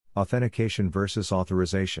Authentication versus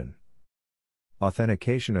authorization.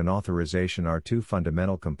 Authentication and authorization are two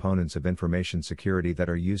fundamental components of information security that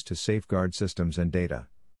are used to safeguard systems and data.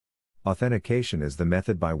 Authentication is the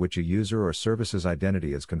method by which a user or service's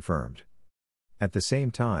identity is confirmed. At the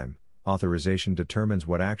same time, authorization determines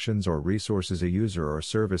what actions or resources a user or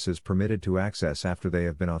service is permitted to access after they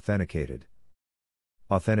have been authenticated.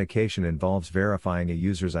 Authentication involves verifying a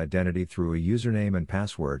user's identity through a username and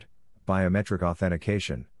password, biometric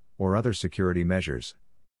authentication, or other security measures.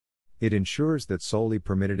 It ensures that solely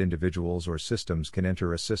permitted individuals or systems can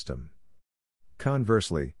enter a system.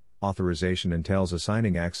 Conversely, authorization entails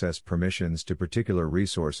assigning access permissions to particular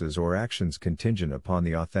resources or actions contingent upon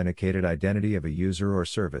the authenticated identity of a user or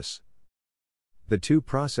service. The two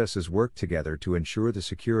processes work together to ensure the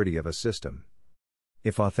security of a system.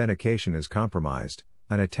 If authentication is compromised,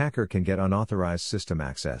 an attacker can get unauthorized system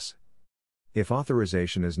access. If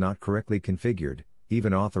authorization is not correctly configured,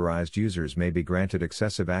 even authorized users may be granted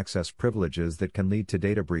excessive access privileges that can lead to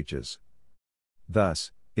data breaches.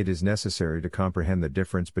 Thus, it is necessary to comprehend the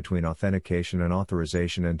difference between authentication and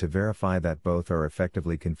authorization and to verify that both are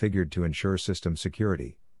effectively configured to ensure system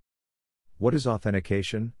security. What is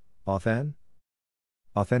authentication?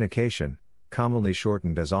 Authentication, commonly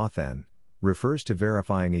shortened as Authn, refers to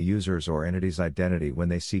verifying a user's or entity's identity when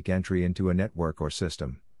they seek entry into a network or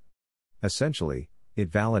system. Essentially, it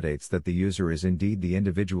validates that the user is indeed the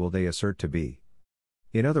individual they assert to be.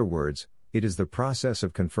 In other words, it is the process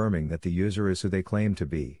of confirming that the user is who they claim to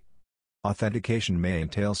be. Authentication may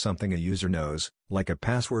entail something a user knows, like a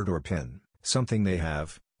password or PIN, something they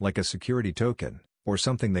have, like a security token, or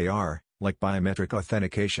something they are, like biometric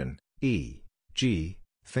authentication, e.g.,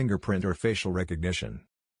 fingerprint or facial recognition.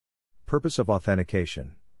 Purpose of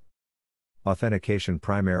authentication. Authentication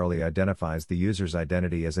primarily identifies the user's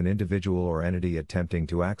identity as an individual or entity attempting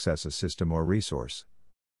to access a system or resource.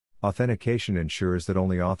 Authentication ensures that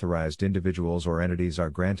only authorized individuals or entities are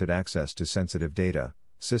granted access to sensitive data,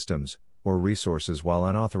 systems, or resources while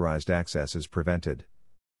unauthorized access is prevented.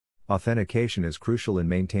 Authentication is crucial in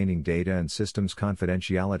maintaining data and systems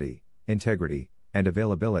confidentiality, integrity, and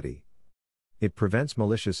availability. It prevents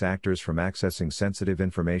malicious actors from accessing sensitive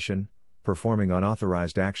information, performing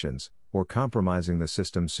unauthorized actions, or compromising the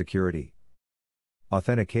system's security.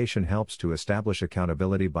 Authentication helps to establish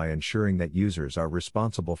accountability by ensuring that users are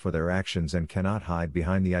responsible for their actions and cannot hide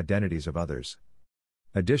behind the identities of others.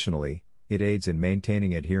 Additionally, it aids in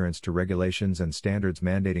maintaining adherence to regulations and standards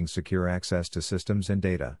mandating secure access to systems and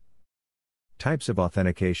data. Types of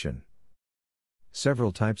authentication.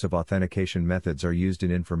 Several types of authentication methods are used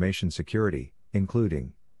in information security,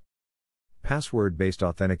 including password-based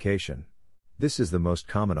authentication. This is the most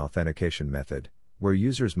common authentication method, where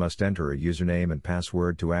users must enter a username and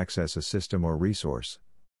password to access a system or resource.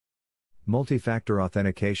 Multi-factor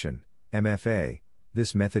authentication, MFA.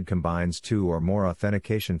 This method combines two or more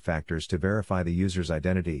authentication factors to verify the user's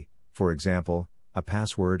identity, for example, a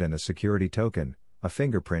password and a security token, a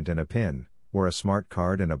fingerprint and a PIN, or a smart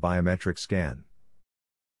card and a biometric scan.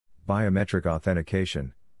 Biometric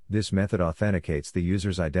authentication. This method authenticates the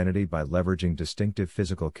user's identity by leveraging distinctive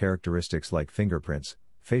physical characteristics like fingerprints,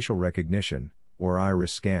 facial recognition, or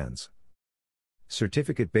iris scans.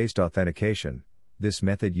 Certificate-based authentication. This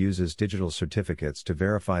method uses digital certificates to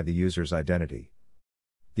verify the user's identity.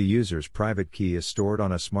 The user's private key is stored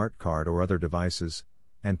on a smart card or other devices,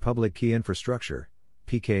 and public key infrastructure,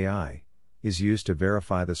 PKI, is used to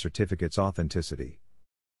verify the certificate's authenticity.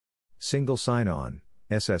 Single sign-on,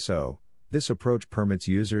 SSO. This approach permits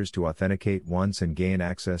users to authenticate once and gain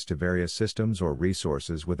access to various systems or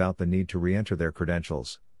resources without the need to re-enter their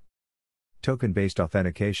credentials. Token-based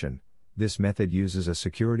authentication. This method uses a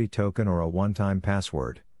security token or a one-time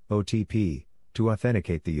password, OTP, to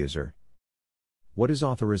authenticate the user. What is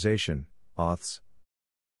authorization, auths?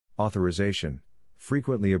 Authorization,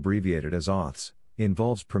 frequently abbreviated as auths,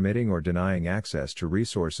 involves permitting or denying access to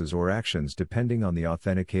resources or actions depending on the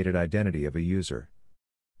authenticated identity of a user.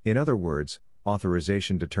 In other words,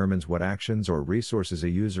 authorization determines what actions or resources a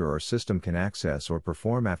user or system can access or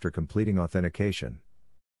perform after completing authentication.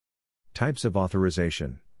 Types of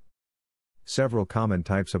authorization. Several common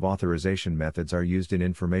types of authorization methods are used in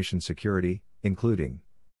information security, including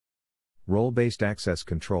role-based access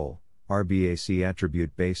control, RBAC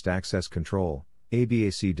attribute-based access control,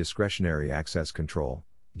 ABAC discretionary access control,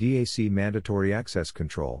 DAC mandatory access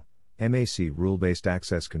control, MAC rule-based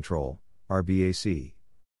access control, RBAC.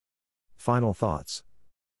 Final thoughts.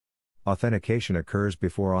 Authentication occurs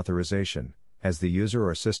before authorization, as the user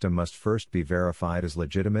or system must first be verified as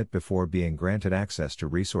legitimate before being granted access to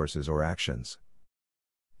resources or actions.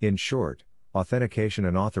 In short, Authentication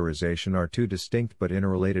and authorization are two distinct but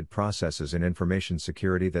interrelated processes in information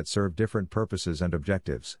security that serve different purposes and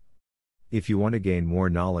objectives. If you want to gain more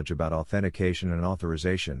knowledge about authentication and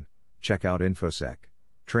authorization, check out InfoSec.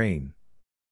 Train.